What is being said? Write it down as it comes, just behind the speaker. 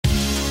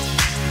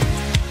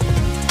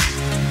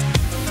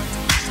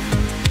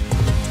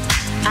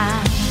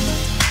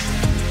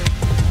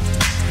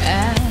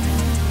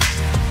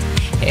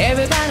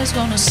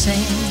Everybody's gonna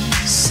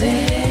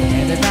sing.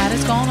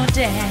 Everybody's gonna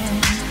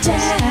dance.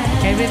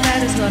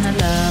 Everybody's gonna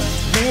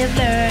love, live,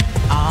 learn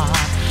on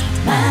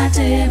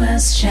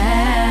Mmatema's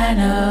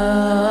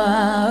channel.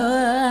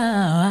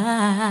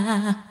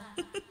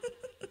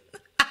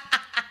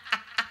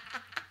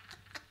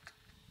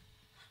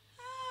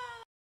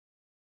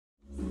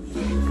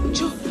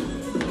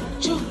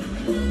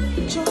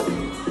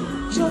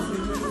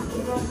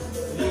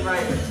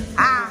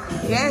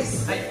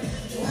 Yes.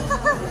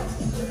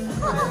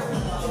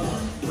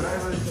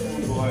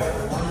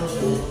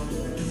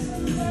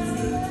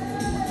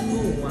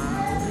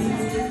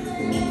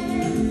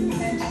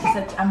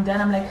 I'm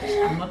done. I'm like,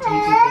 I'm not taking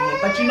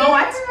it. But you know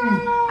what?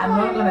 I'm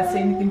not gonna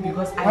say anything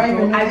because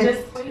I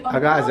just. Oh,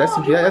 guys, that's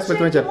what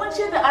we're doing. What's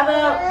the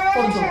other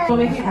photo? So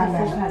make it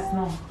focus.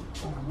 No.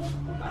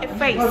 A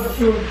face.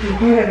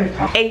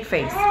 A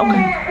face.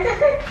 Okay.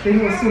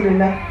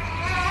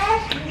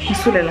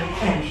 Sulela.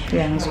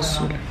 Yeah, I'm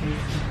Susula.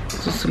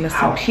 Susula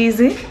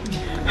Sampizi.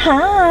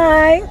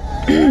 Hi.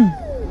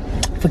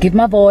 Forgive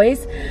my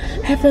voice.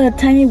 I have a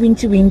tiny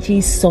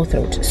winchy sore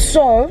throat.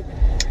 So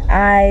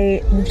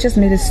we've just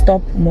made a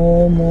stop.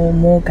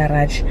 More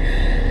garage.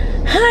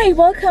 Hi,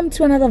 welcome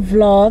to another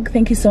vlog.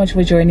 Thank you so much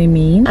for joining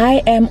me.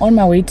 I am on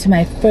my way to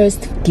my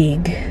first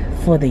gig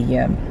for the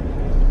year.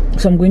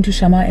 So I'm going to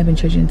Shama Evan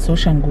Church in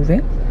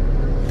Soshanguve,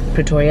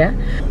 Pretoria.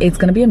 It's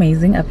gonna be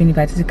amazing. I've been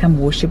invited to come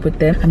worship with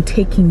them. I'm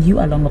taking you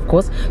along, of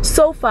course.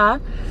 So far,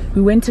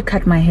 we went to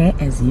cut my hair.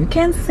 As you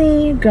can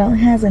see, girl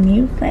has a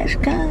new fresh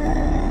cut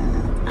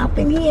up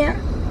in here.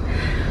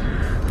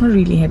 I'm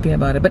really happy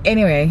about it. But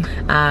anyway,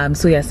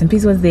 so yeah,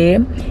 Simpies was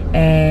there,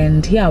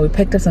 and yeah, we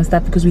packed up some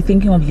stuff because we're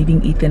thinking of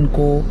leaving Ethan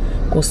go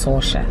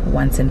Sosha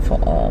once and for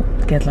all.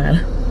 Get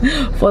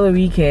for the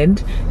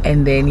weekend,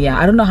 and then yeah,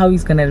 I don't know how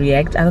he's gonna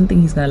react. I don't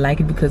think he's gonna like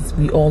it because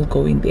we all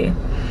going there.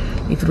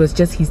 If it was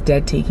just his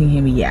dad taking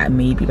him, yeah,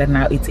 maybe, but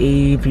now it's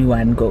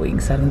everyone going,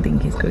 so I don't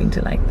think he's going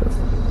to like this.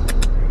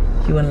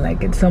 He won't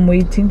like it. So I'm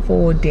waiting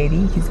for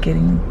daddy. He's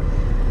getting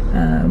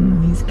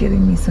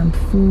me some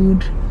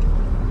food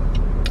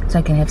so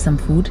I can have some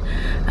food,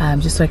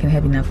 just so I can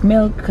have enough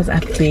milk, because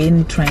I've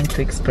been trying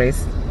to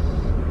express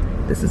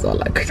this is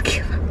all I could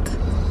give out.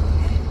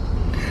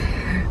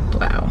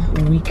 Wow,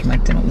 weak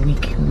Mmatema,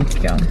 weak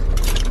girl.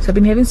 So I've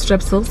been having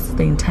strepsils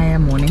the entire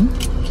morning.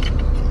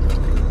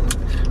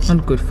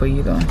 Not good for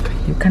you though.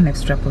 You can't have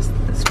strepsils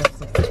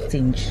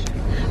change.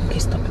 Okay,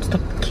 stop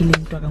killing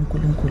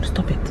Dwagankulunku.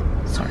 Stop it.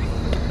 Sorry.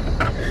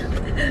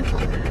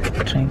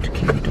 Trying to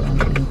kill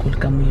Dwagankulunku.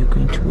 Kamu, you're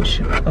going to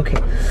worship. Okay.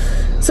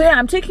 So yeah,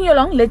 I'm taking you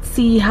along. Let's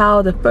see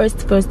how the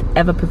first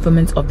ever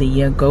performance of the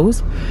year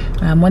goes.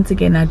 Once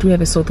again, I do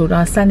have a sore throat.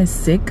 Our son is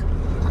sick.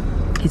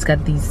 He's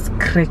got these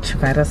crutch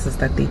viruses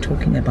that they're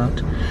talking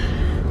about.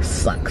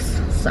 Sucks.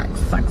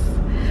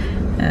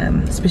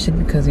 Especially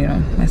because, you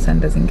know, my son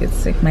doesn't get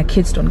sick, my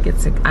kids don't get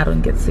sick, I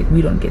don't get sick,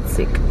 we don't get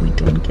sick.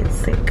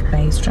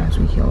 By his stripes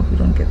we heal, we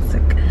don't get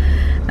sick.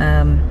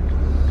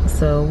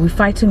 So we're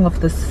fighting off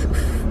this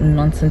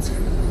nonsense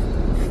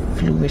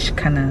fluish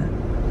kind of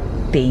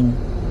thing,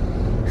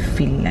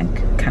 feeling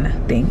like kind of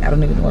thing. I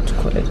don't even know what to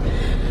call it,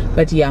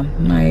 but yeah,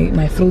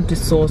 my throat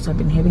is sore, so I've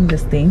been having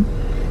this thing,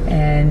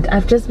 and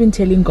I've just been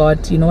telling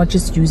God, you know what,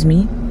 just use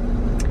me,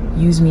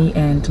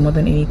 and more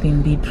than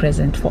anything, be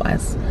present for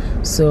us.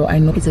 So I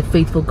know he's a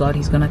faithful God.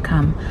 He's gonna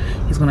come,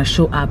 he's gonna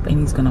show up, and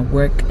he's gonna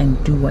work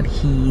and do what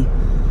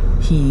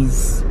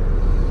he's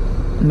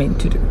meant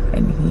to do,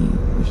 and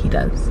he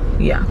does.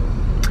 Yeah.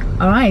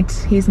 All right,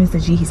 here's Mr.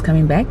 G. He's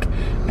coming back,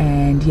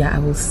 and yeah, I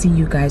will see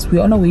you guys.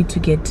 We're on our way to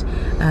get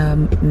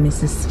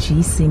Mrs.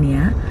 G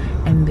Senior,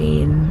 and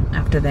then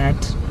after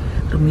that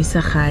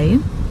Rumisa Khai,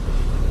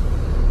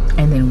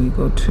 and then we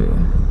go to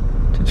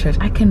church.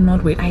 I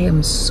cannot wait. I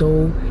am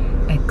so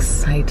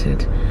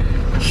excited.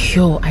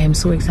 I am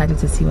so excited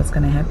to see what's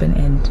gonna happen,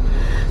 and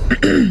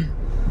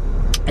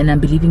and I'm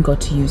believing God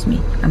to use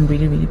me. I'm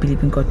really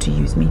believing God to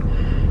use me.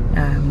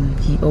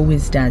 He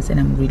always does, and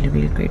I'm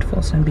really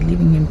grateful. So I'm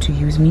believing him to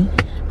use me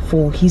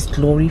for his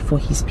glory, for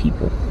his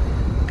people.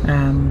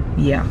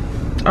 Yeah.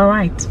 All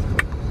right,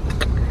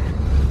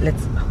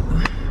 let's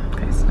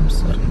guys, I'm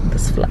sorry,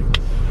 this flight.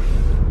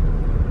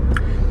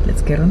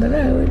 Let's get on the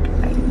road.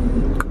 Bye.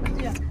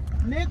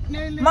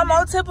 Mama,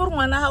 what's happening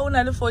when I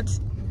have 40?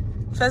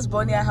 First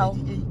born, yeah, how?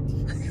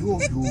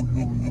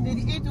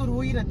 38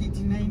 or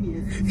 39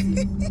 years.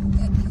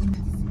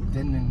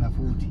 Then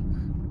 40.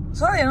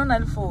 So you're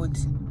not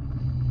 40.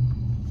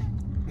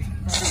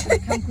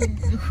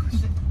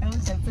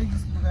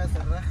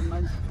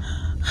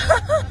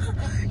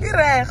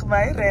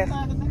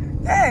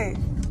 Hey.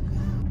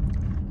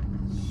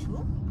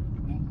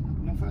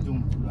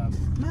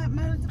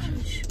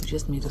 We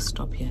just made a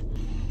stop here.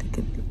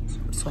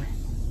 Sorry.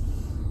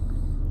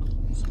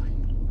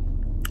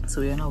 So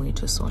we're on our way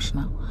to Sosh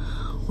now.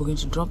 We're going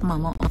to drop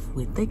Mama off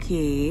with the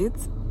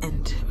kids,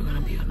 and we're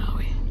gonna be on our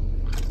way.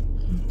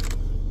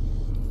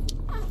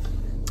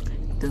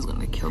 This is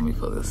gonna kill me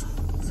for this.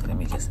 So let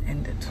me just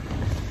end it.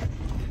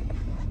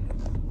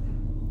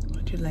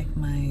 Would you like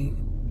my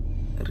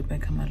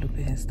Rebecca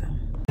Malupe hairstyle?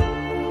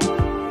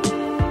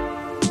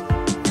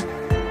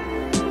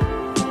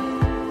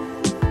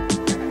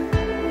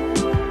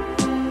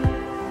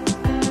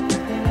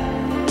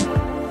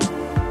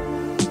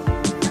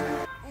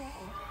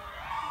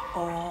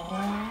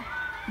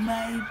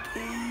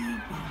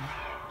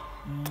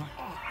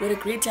 had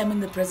a great time in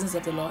the presence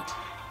of the Lord.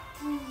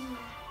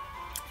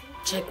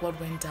 Check what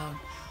went down.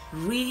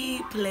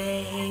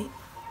 Replay.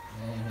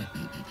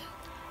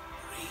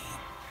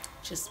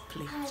 Just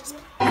play. Just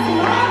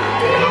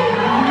play.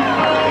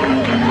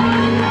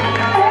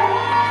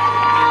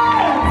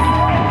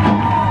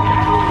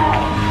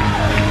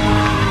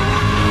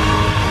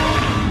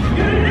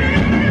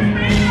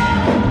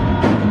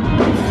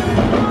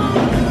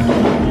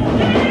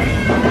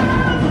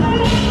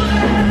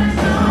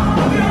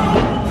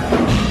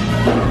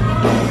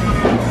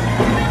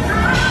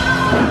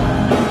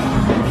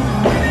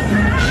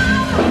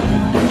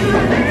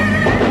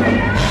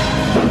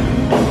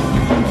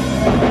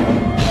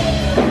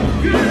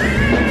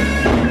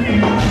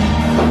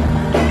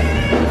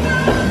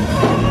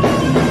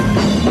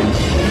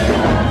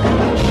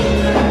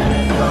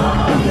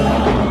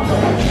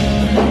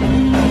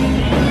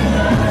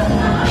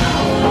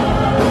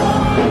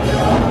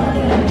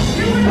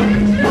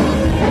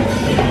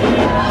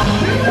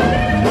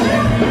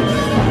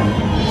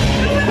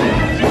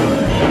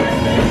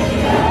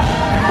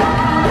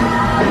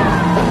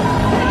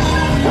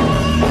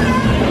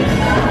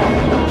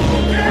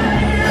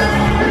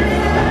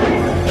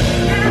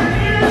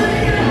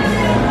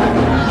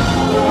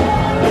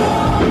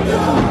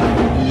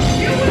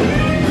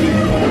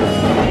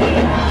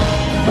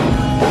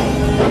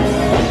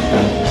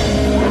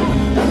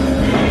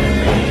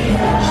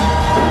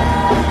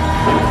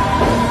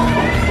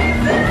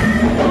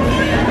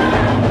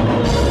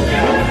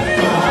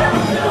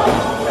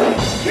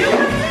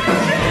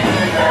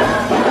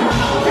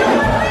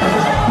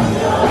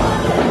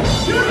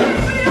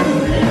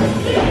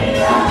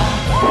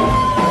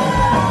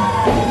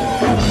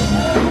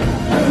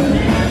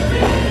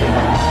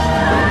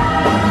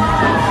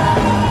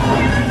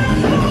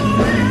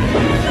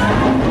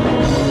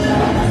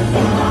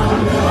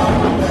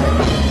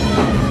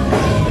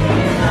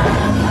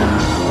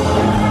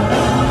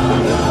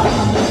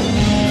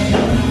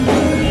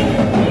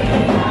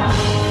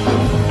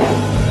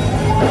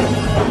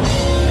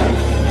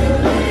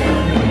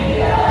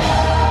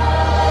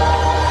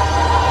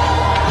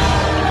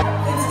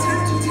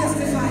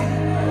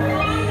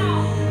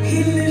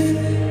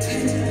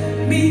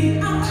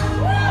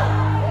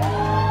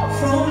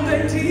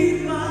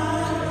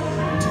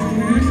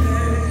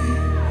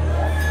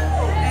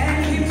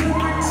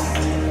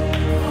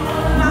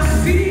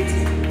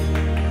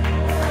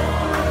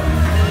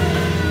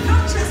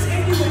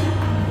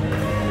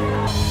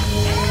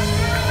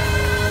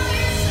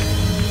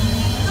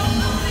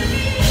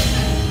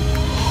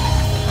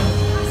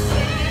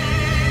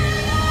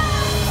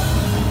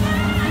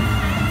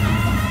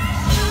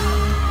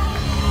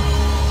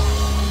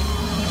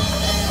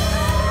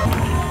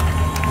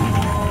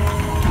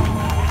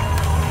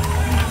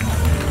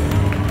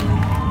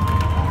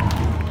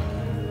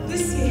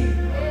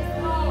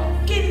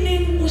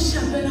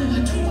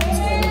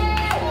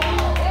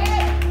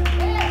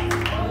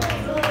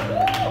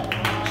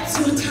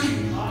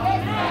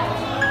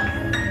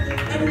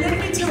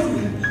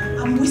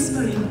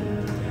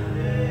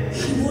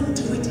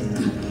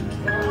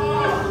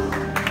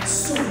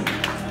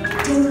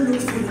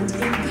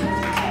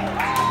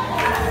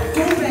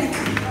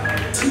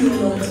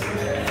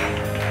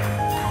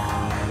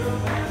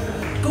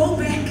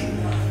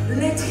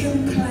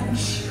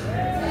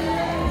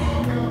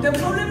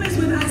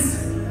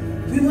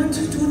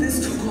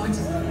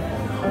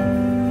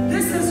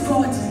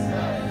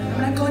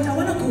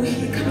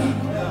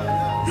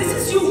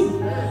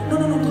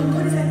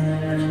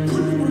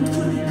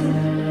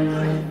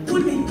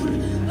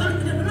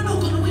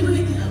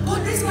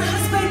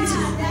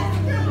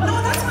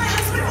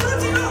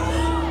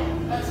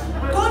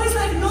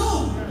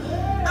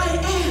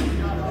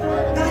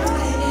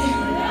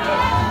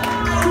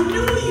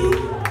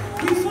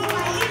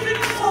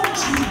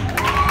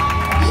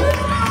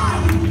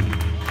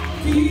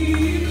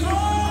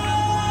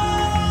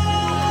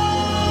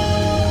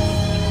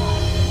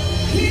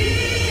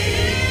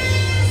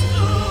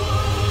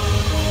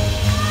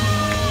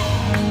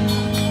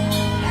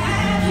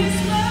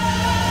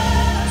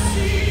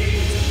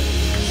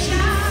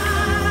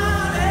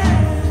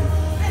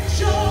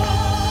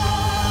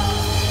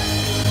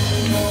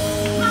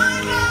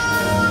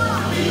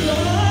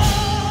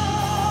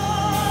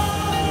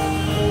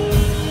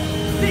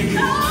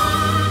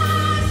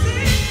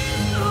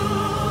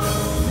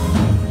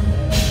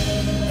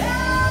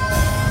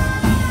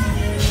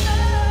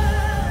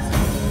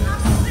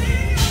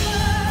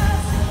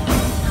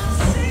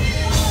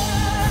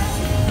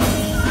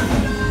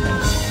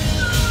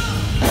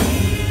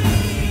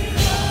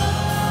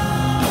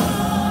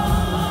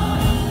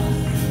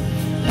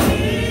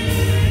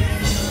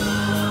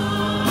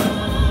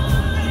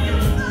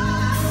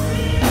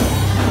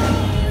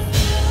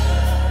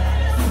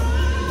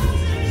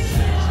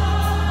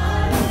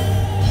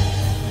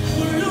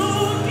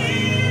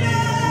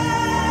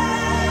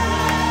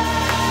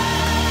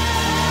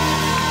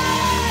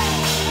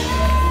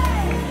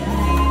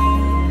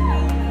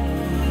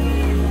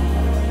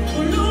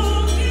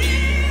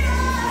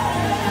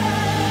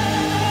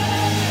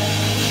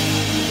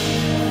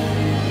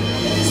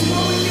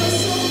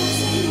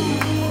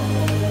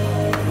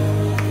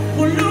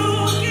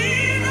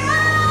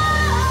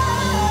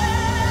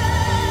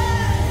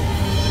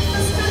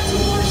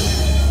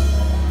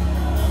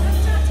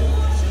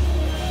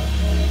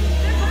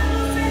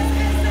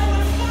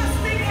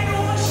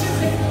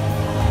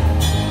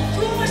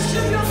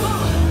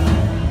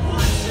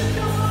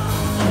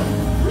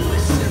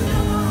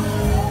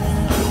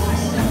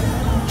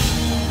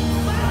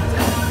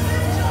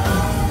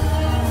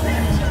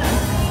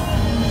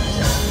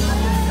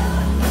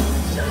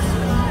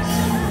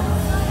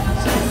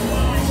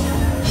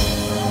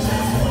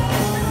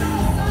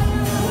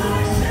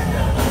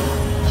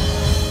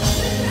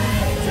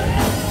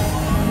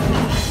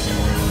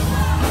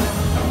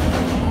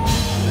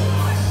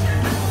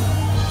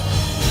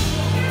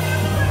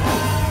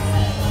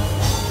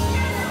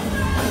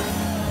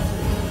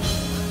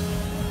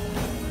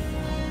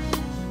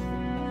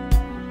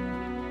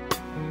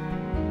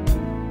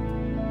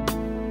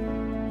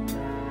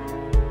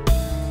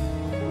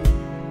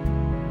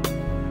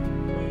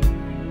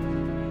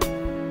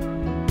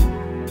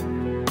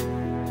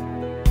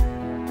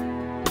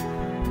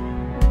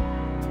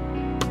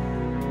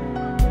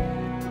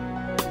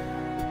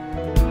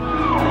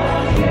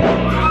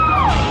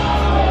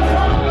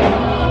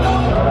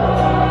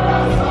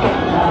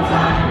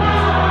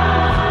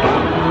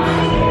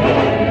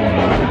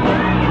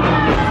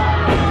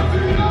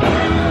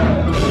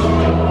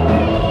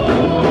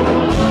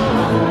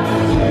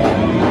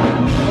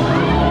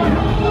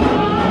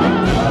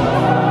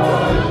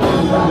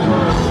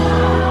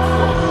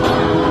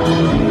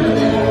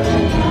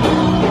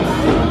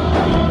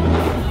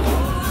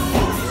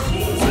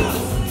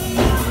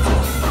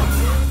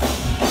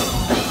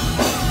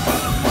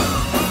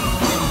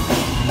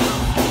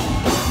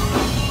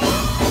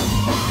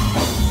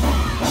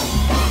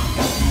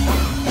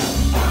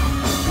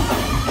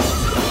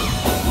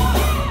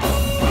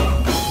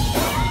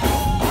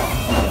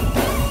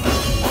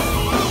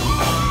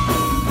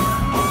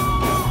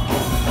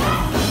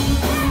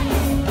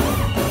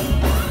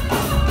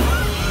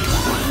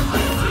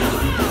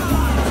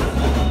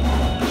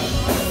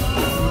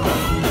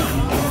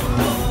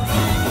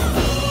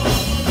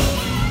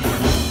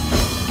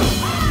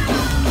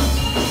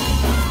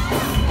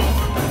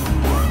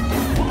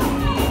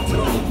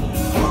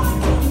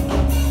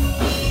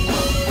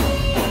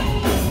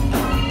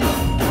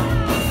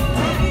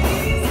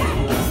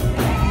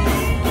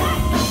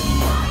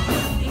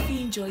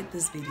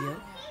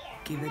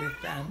 give it a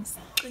thumbs.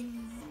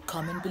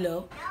 Comment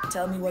below.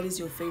 Tell me what is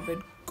your favorite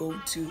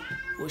go-to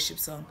worship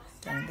song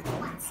down in the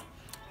comments.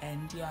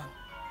 And yeah,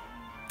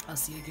 I'll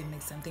see you again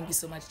next time. Thank you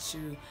so much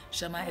to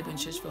Shama Eben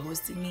Church for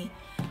hosting me.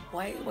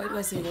 Why do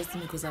I say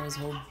hosting me? Because I was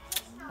home.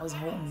 I was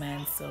home,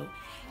 man. So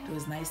it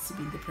was nice to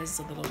be in the presence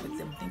of the Lord with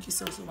them. Thank you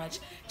so much.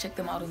 Check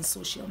them out on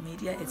social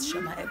media. It's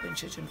Shama Eben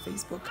Church on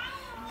Facebook.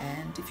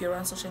 And if you're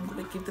on social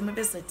media, give them a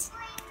visit.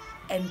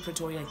 And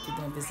Pretoria, give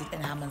them a visit.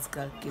 And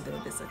Hammanskraal, give them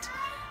a visit.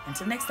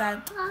 Until next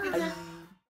time. Bye.